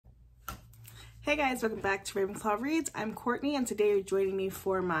Hey guys, welcome back to Bibliophile Reads. I'm Courtney and today you're joining me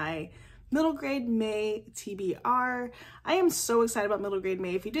for my middle grade May TBR. I am so excited about middle grade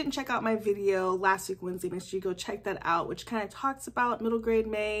May. If you didn't check out my video last week Wednesday, make sure you go check that out, which kind of talks about middle grade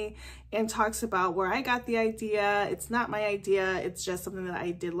May and talks about where I got the idea. It's not my idea, it's just something that I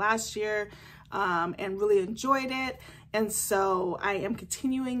did last year and really enjoyed it. And so I am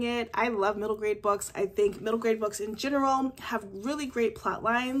continuing it. I love middle grade books. I think middle grade books in general have really great plot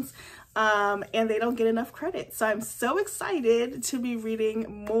lines and they don't get enough credit. So I'm so excited to be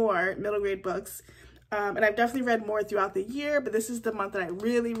reading more middle grade books. And I've definitely read more throughout the year, but this is the month that I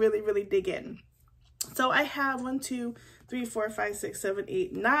really dig in. So I have 1, 2, 3, 4, 5, 6, 7,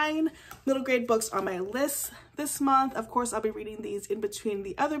 8, 9 middle grade books on my list this month. Of course, I'll be reading these in between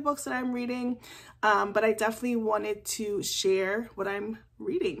the other books that I'm reading, but I definitely wanted to share what I'm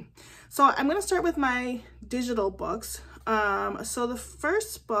reading. So I'm going to start with my digital books. So the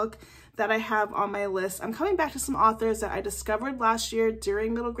first book that I have on my list, I'm coming back to some authors that I discovered last year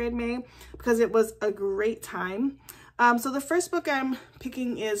during middle grade May because it was a great time. So the first book I'm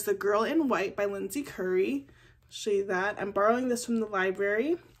picking is The Girl in White by Lindsay Curry. I'll show you that. I'm borrowing this from the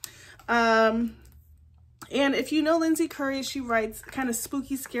library. And if you know Lindsay Curry, she writes kind of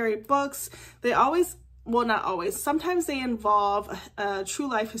spooky, scary books. They always, well, not always, sometimes they involve a true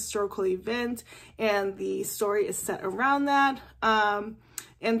life historical event and the story is set around that.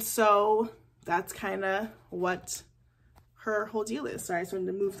 And so that's kind of what her whole deal is. Sorry, I just wanted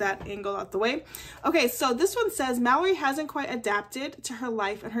to move that angle out the way. Okay, so this one says, Mallory hasn't quite adapted to her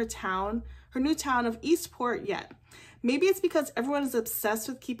life in her town, her new town of Eastport yet. Maybe it's because everyone is obsessed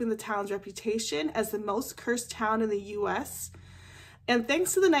with keeping the town's reputation as the most cursed town in the US. And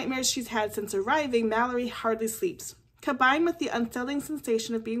thanks to the nightmares she's had since arriving, Mallory hardly sleeps. Combined with the unsettling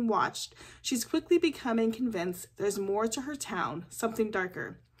sensation of being watched, she's quickly becoming convinced there's more to her town, something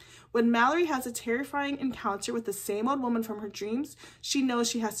darker. When Mallory has a terrifying encounter with the same old woman from her dreams, she knows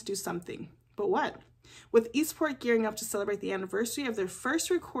she has to do something. But what? With Eastport gearing up to celebrate the anniversary of their first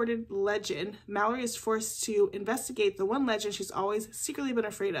recorded legend, Mallory is forced to investigate the one legend she's always secretly been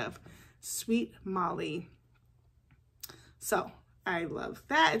afraid of, Sweet Molly. So I love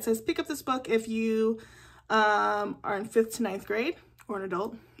that. It says, pick up this book if you are in 5th to 9th grade or an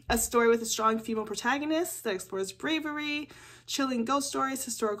adult. A story with a strong female protagonist that explores bravery, chilling ghost stories,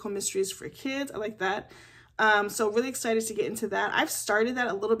 historical mysteries for kids. I like that. So really excited to get into that. I've started that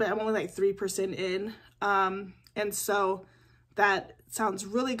a little bit. I'm only like 3% in. And so that sounds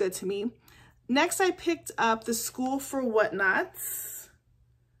really good to me. Next, I picked up The School for Whatnots.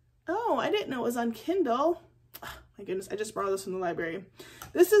 Oh, I didn't know it was on Kindle. Oh, my goodness, I just borrowed this from the library.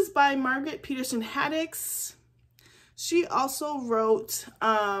 This is by Margaret Peterson Haddix. She also wrote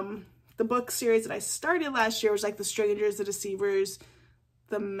the book series that I started last year, which was like The Strangers, The Deceivers,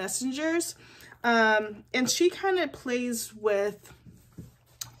 The Messengers. And she kind of plays with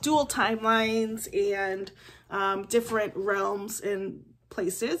dual timelines and different realms and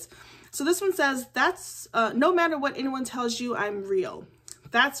places. So this one says, that's no matter what anyone tells you, I'm real.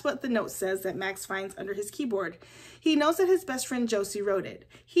 That's what the note says that Max finds under his keyboard. He knows that his best friend Josie wrote it.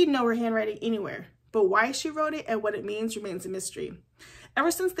 He'd know her handwriting anywhere. But why she wrote it and what it means remains a mystery.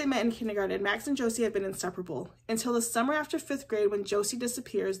 Ever since they met in kindergarten, Max and Josie have been inseparable, until the summer after 5th grade when Josie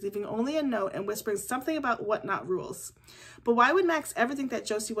disappears, leaving only a note and whispering something about whatnot rules. But why would Max ever think that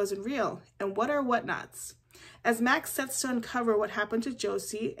Josie wasn't real? And what are whatnots? As Max sets to uncover what happened to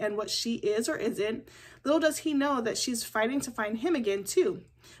Josie and what she is or isn't, little does he know that she's fighting to find him again too.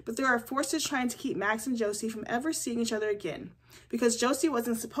 But there are forces trying to keep Max and Josie from ever seeing each other again, because Josie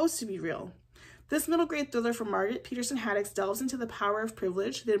wasn't supposed to be real. This middle grade thriller from Margaret Peterson Haddix delves into the power of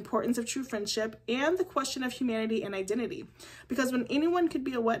privilege, the importance of true friendship, and the question of humanity and identity. Because when anyone could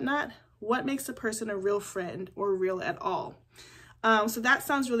be a whatnot, what makes a person a real friend or real at all? So that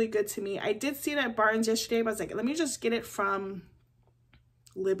sounds really good to me. I did see it at Barnes yesterday, but I was like, let me just get it from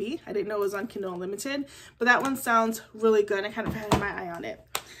Libby. I didn't know it was on Kindle Unlimited, but that one sounds really good. I kind of had my eye on it.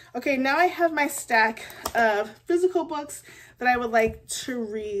 Okay, now I have my stack of physical books that I would like to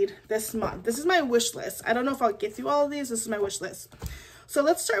read this month. This is my wish list. I don't know if I'll get through all of these. This is my wish list. So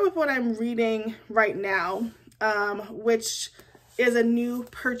let's start with what I'm reading right now, which is a new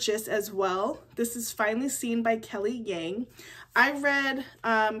purchase as well. This is Finally Seen by Kelly Yang. I read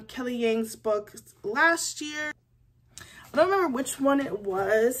Kelly Yang's book last year. I don't remember which one it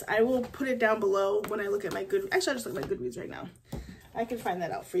was. I will put it down below when I look at my Goodreads. Actually, I'll just look at my Goodreads right now. I can find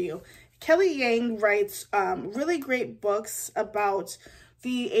that out for you. Kelly Yang writes really great books about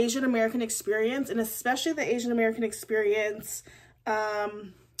the Asian American experience, and especially the Asian American experience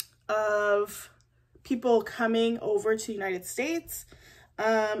of people coming over to the United States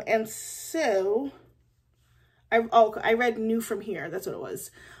and so I read New from Here. That's what it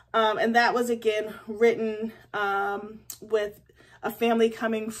was. And that was, again, written with a family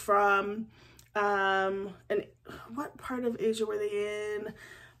coming from, what part of Asia were they in?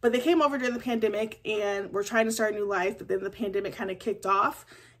 But they came over during the pandemic and were trying to start a new life, but then the pandemic kind of kicked off.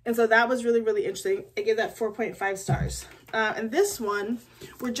 And so that was really, really interesting. I gave that 4.5 stars. And this one,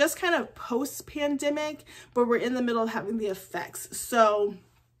 we're just kind of post-pandemic, but we're in the middle of having the effects. So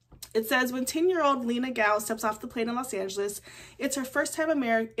it says, when 10-year-old Lena Gao steps off the plane in Los Angeles, it's her first time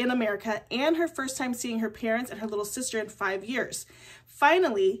in America and her first time seeing her parents and her little sister in 5 years.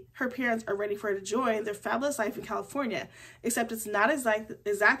 Finally, her parents are ready for her to join their fabulous life in California, except it's not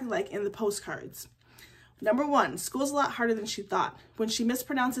exactly like in the postcards. Number 1, school's a lot harder than she thought. When she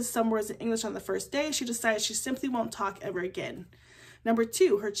mispronounces some words in English on the first day, she decides she simply won't talk ever again. Number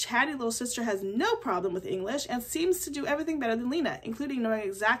 2, her chatty little sister has no problem with English and seems to do everything better than Lena, including knowing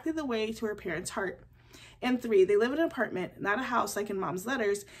exactly the way to her parents' heart. And 3, they live in an apartment, not a house like in Mom's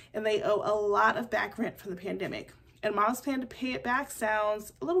letters, and they owe a lot of back rent from the pandemic. And Mom's plan to pay it back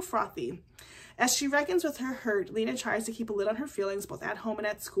sounds a little frothy. As she reckons with her hurt, Lena tries to keep a lid on her feelings both at home and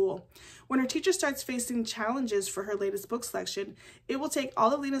at school. When her teacher starts facing challenges for her latest book selection, it will take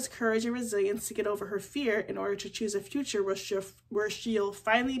all of Lena's courage and resilience to get over her fear in order to choose a future where she'll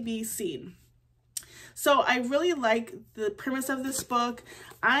finally be seen. So I really like the premise of this book.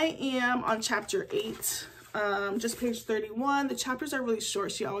 I am on chapter 8, just page 31. The chapters are really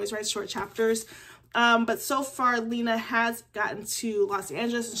short. She always writes short chapters. But so far, Lena has gotten to Los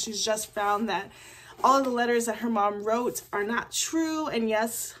Angeles and she's just found that all of the letters that her mom wrote are not true. And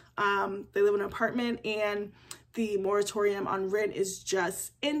yes, they live in an apartment and the moratorium on rent is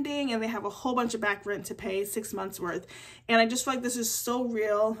just ending and they have a whole bunch of back rent to pay, 6 months worth. And I just feel like this is so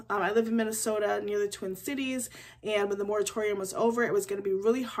real. I live in Minnesota near the Twin Cities, and when the moratorium was over, it was going to be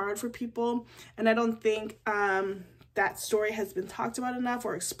really hard for people. And I don't think that story has been talked about enough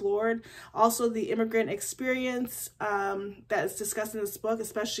or explored. Also, the immigrant experience that is discussed in this book,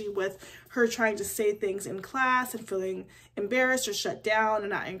 especially with her trying to say things in class and feeling embarrassed or shut down and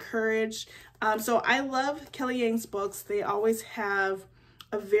not encouraged. So I love Kelly Yang's books. They always have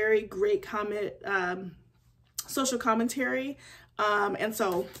a very great social commentary. And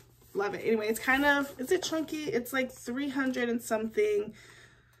so love it. Anyway, it's kind of, is it chunky? It's like 300 and something.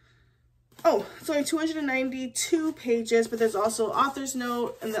 Oh, it's only 292 pages, but there's also author's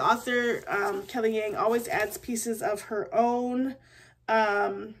note, and the author, Kelly Yang, always adds pieces of her own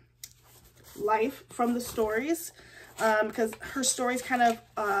life from the stories, because her stories kind of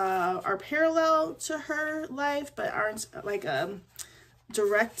are parallel to her life, but aren't like a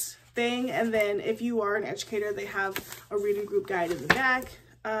direct thing. And then if you are an educator, they have a reading group guide in the back.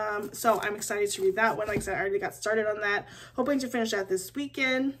 So I'm excited to read that one. Like I said, I already got started on that, hoping to finish that this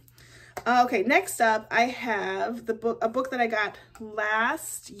weekend. Okay, next up, I have a book that I got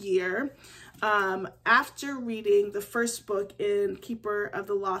last year after reading the first book in Keeper of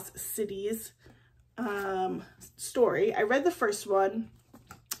the Lost Cities story. I read the first one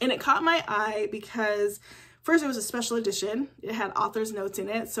and it caught my eye because first, it was a special edition. It had author's notes in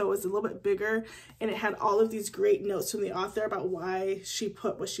it, so it was a little bit bigger, and it had all of these great notes from the author about why she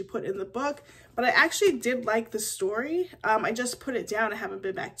put what she put in the book. But I actually did like the story. I just put it down. I haven't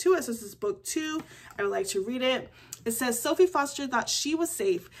been back to it. So this is book 2. I would like to read it. It says, Sophie Foster thought she was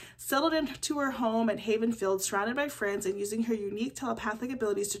safe, settled into her home at Havenfield, surrounded by friends, and using her unique telepathic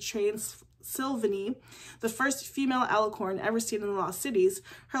abilities to train Sylvanie, the first female alicorn ever seen in the Lost Cities.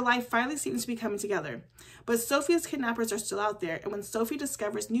 Her life finally seems to be coming together. But Sophie's kidnappers are still out there, and when Sophie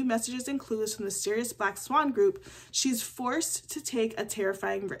discovers new messages and clues from the mysterious Black Swan group, she's forced to take a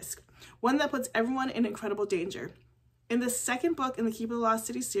terrifying risk, one that puts everyone in incredible danger. In the second book in the Keeper of the Lost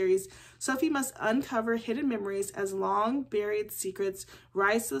City series, Sophie must uncover hidden memories as long-buried secrets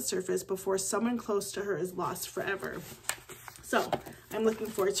rise to the surface before someone close to her is lost forever. So I'm looking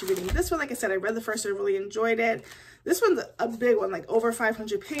forward to reading this one. Like I said, I read the first one, really enjoyed it. This one's a big one, like over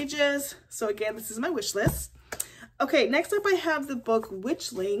 500 pages. So again, this is my wish list. Okay, next up I have the book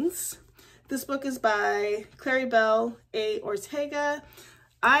Witchlings. This book is by Claribel A. Ortega.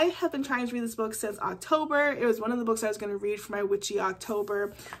 I have been trying to read this book since October. It was one of the books I was going to read for my witchy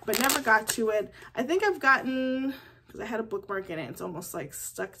October, but never got to it. I think I've gotten, because I had a bookmark in it, it's almost like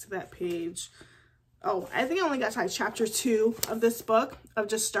stuck to that page. Oh, I think I only got to like chapter 2 of this book, of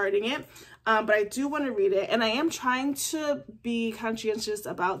just starting it. But I do want to read it. And I am trying to be conscientious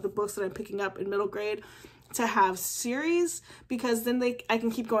about the books that I'm picking up in middle grade to have series, because then I can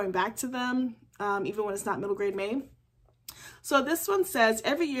keep going back to them, even when it's not middle grade May. So this one says,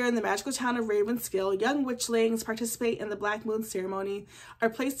 every year in the magical town of Ravenskill, young witchlings participate in the Black Moon ceremony, are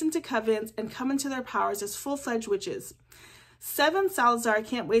placed into covens, and come into their powers as full-fledged witches. 7 Salazar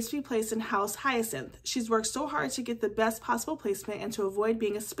can't wait to be placed in House Hyacinth. She's worked so hard to get the best possible placement and to avoid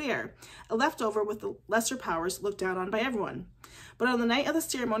being a spare, a leftover with the lesser powers looked down on by everyone. But on the night of the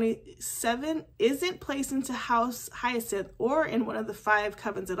ceremony, 7 isn't placed into House Hyacinth or in one of the 5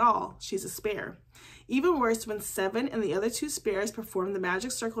 covens at all. She's a spare. Even worse, when 7 and the other 2 spares perform the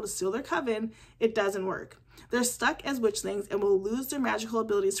magic circle to seal their coven, it doesn't work. They're stuck as witchlings and will lose their magical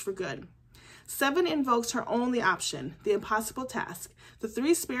abilities for good. 7 invokes her only option, the impossible task. The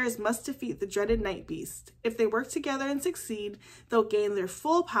 3 spares must defeat the dreaded night beast. If they work together and succeed, they'll gain their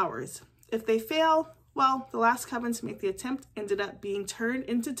full powers. If they fail, well, the last coven to make the attempt ended up being turned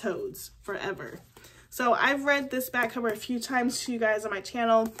into toads forever. So I've read this back cover a few times to you guys on my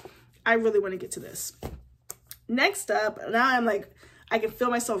channel. I really want to get to this. Next up, now I'm like, I can feel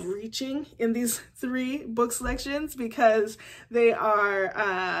myself reaching in these 3 book selections because they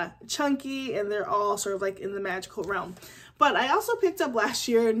are chunky and they're all sort of like in the magical realm. But I also picked up last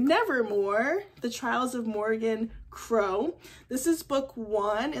year Nevermore, The Trials of Morgan Crow. This is book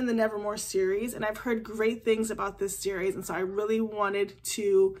 1 in the Nevermore series, and I've heard great things about this series, and so I really wanted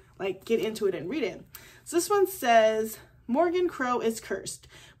to like get into it and read it. So this one says, Morgan Crow is cursed.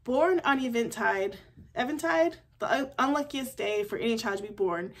 Born on Eventide, the unluckiest day for any child to be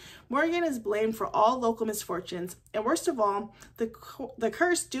born, Morgan is blamed for all local misfortunes, and worst of all, the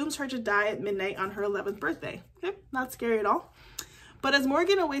curse dooms her to die at midnight on her 11th birthday. Okay, not scary at all. But as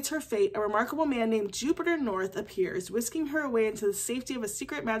Morgan awaits her fate, a remarkable man named Jupiter North appears, whisking her away into the safety of a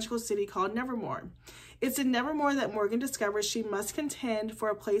secret magical city called Nevermore. It's in Nevermore that Morgan discovers she must contend for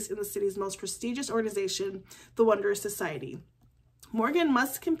a place in the city's most prestigious organization, the Wondrous Society. Morgan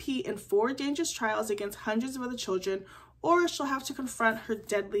must compete in 4 dangerous trials against hundreds of other children, or she'll have to confront her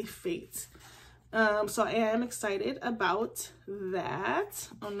deadly fate. So I am excited about that.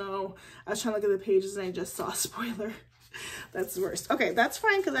 Oh no, I was trying to look at the pages and I just saw a spoiler. That's the worst. Okay, that's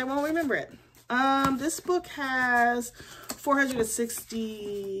fine because I won't remember it. This book has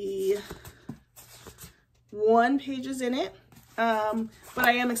 461 pages in it. But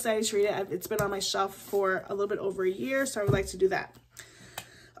I am excited to read it. It's been on my shelf for a little bit over a year, so I would like to do that.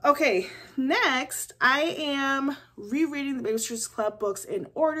 Okay, next, I am rereading the Babysitters Club books in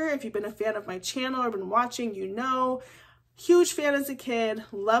order. If you've been a fan of my channel or been watching, you know. Huge fan as a kid,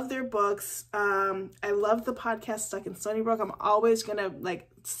 love their books. I love the podcast Stuck in Sunnybrook. I'm always gonna like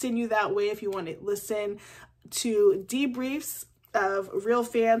send you that way if you want to listen to debriefs of real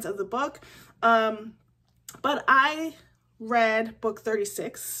fans of the book. But I read book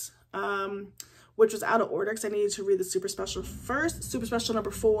 36, which was out of order because I needed to read the super special first, super special number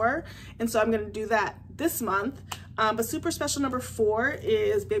 4. And so I'm going to do that this month. But super special number 4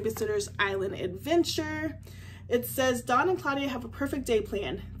 is Babysitter's Island Adventure. It says, Dawn and Claudia have a perfect day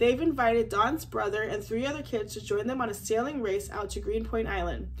planned. They've invited Dawn's brother and 3 other kids to join them on a sailing race out to Greenpoint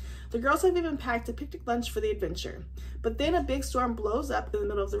Island. The girls have even packed a picnic lunch for the adventure. But then a big storm blows up in the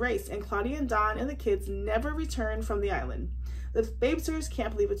middle of the race, and Claudia and Dawn and the kids never return from the island. The babysitters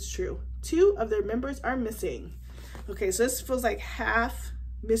can't believe it's true. 2 of their members are missing. Okay, so this feels like half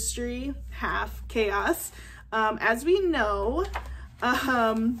mystery, half chaos. As we know,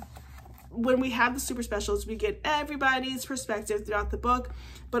 when we have the super specials, we get everybody's perspective throughout the book,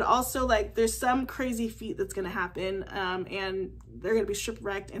 but also like there's some crazy feat that's going to happen, and they're going to be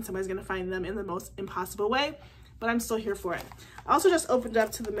shipwrecked and somebody's going to find them in the most impossible way, but I'm still here for it. I also just opened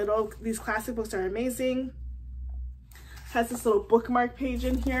up to the middle. These classic books are amazing. Has this little bookmark page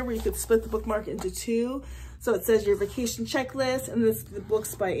in here where you could split the bookmark into 2. So it says your vacation checklist, and this is the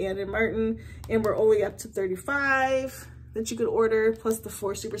books by Ann and Martin, and we're only up to 35 that you could order, plus the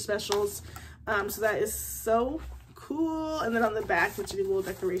 4 super specials. So that is so cool. And then on the back, which is a little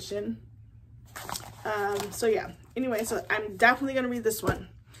decoration. So yeah, anyway, so I'm definitely gonna read this one.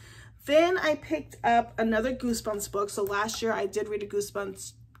 Then I picked up another Goosebumps book. So last year I did read a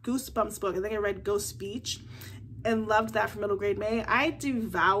Goosebumps book. I think I read Ghost Beach and loved that for middle grade May. I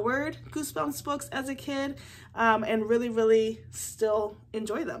devoured Goosebumps books as a kid, and really still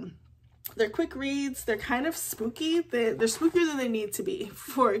enjoy them. They're quick reads. They're kind of spooky. They're spookier than they need to be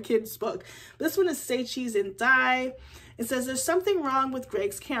for a kid's book. This one is Say Cheese and Die. It says, there's something wrong with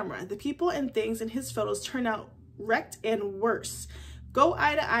Greg's camera. The people and things in his photos turn out wrecked and worse. Go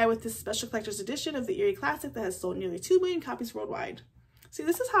eye to eye with this special collector's edition of the Eerie Classic that has sold nearly 2 million copies worldwide. See,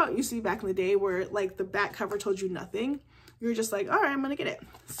 this is how it used to be back in the day, where like the back cover told you nothing. You were just like, all right, I'm gonna get it.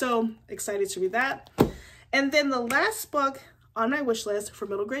 So excited to read that. And then the last book on my wish list for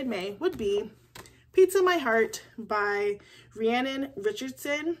middle grade May would be Pizza My Heart by Rhiannon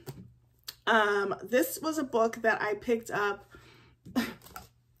Richardson. This was a book that I picked up. I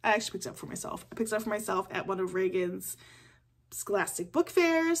actually picked up for myself. I picked it up for myself at one of Reagan's Scholastic book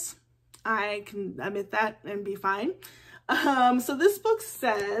fairs. I can admit that and be fine. So this book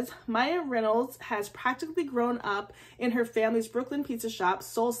says Maya Reynolds has practically grown up in her family's Brooklyn pizza shop,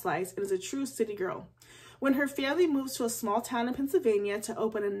 Soul Slice, and is a true city girl. When her family moves to a small town in Pennsylvania to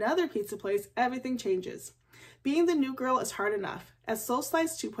open another pizza place, everything changes. Being the new girl is hard enough. At Soul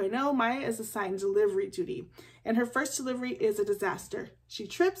Slice 2.0, Maya is assigned delivery duty, and her first delivery is a disaster. She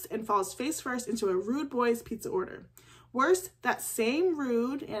trips and falls face first into a rude boy's pizza order. Worse, that same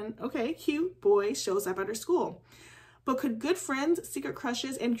rude and, okay, cute boy shows up at her school. But could good friends, secret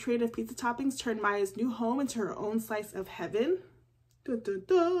crushes, and creative pizza toppings turn Maya's new home into her own slice of heaven? Da, da,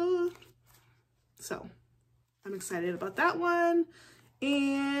 da. So, I'm excited about that one.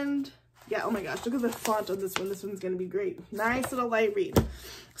 And yeah, oh my gosh, look at the font on this one. This one's going to be great. Nice little light read.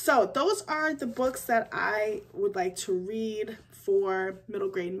 So those are the books that I would like to read for middle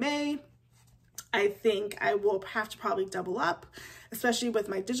grade May. I think I will have to probably double up, especially with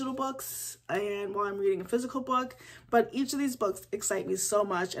my digital books and while I'm reading a physical book. But each of these books excite me so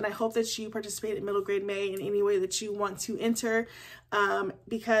much, and I hope that you participate in middle grade May in any way that you want to enter,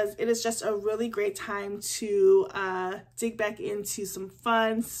 because it is just a really great time to dig back into some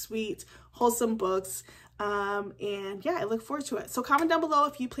fun, sweet, wholesome books. And yeah, I look forward to it. So comment down below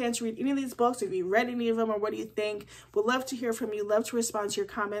if you plan to read any of these books, if you read any of them, or what do you think. Would love to hear from you, love to respond to your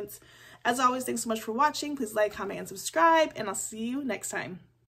comments. As always, thanks so much for watching. Please like, comment, and subscribe, and I'll see you next time.